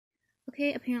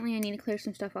Okay, apparently I need to clear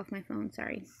some stuff off my phone.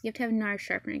 Sorry. You have to have a NARS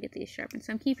sharpener to get these sharpened.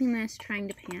 So I'm keeping this, trying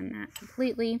to pan that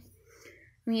completely.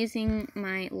 I'm using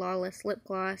my Lawless lip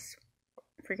gloss.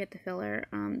 Forget the filler.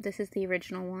 This is the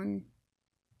original one.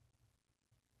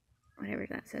 Whatever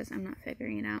that says. I'm not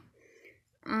figuring it out.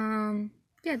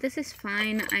 Yeah, this is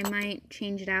fine. I might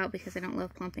change it out because I don't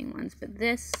love plumping ones. But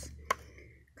this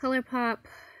ColourPop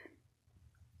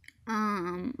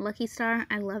Lucky Star,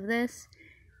 I love this.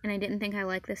 And I didn't think I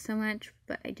liked this so much,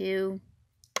 but I do.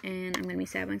 And I'm going to be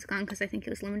sad when it's gone because I think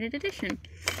it was limited edition.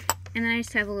 And then I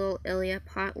just have a little Ilia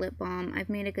Pot Lip Balm. I've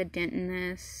made a good dent in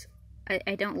this.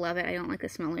 I don't love it. I don't like the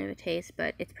smell or the taste,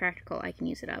 but it's practical. I can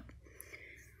use it up.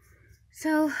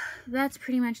 So that's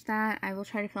pretty much that. I will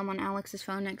try to film on Alex's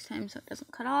phone next time so it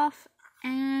doesn't cut off.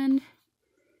 And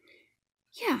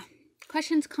yeah,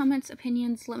 questions, comments,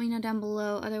 opinions, let me know down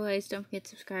below. Otherwise, don't forget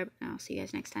to subscribe, and I'll see you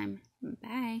guys next time.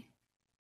 Bye.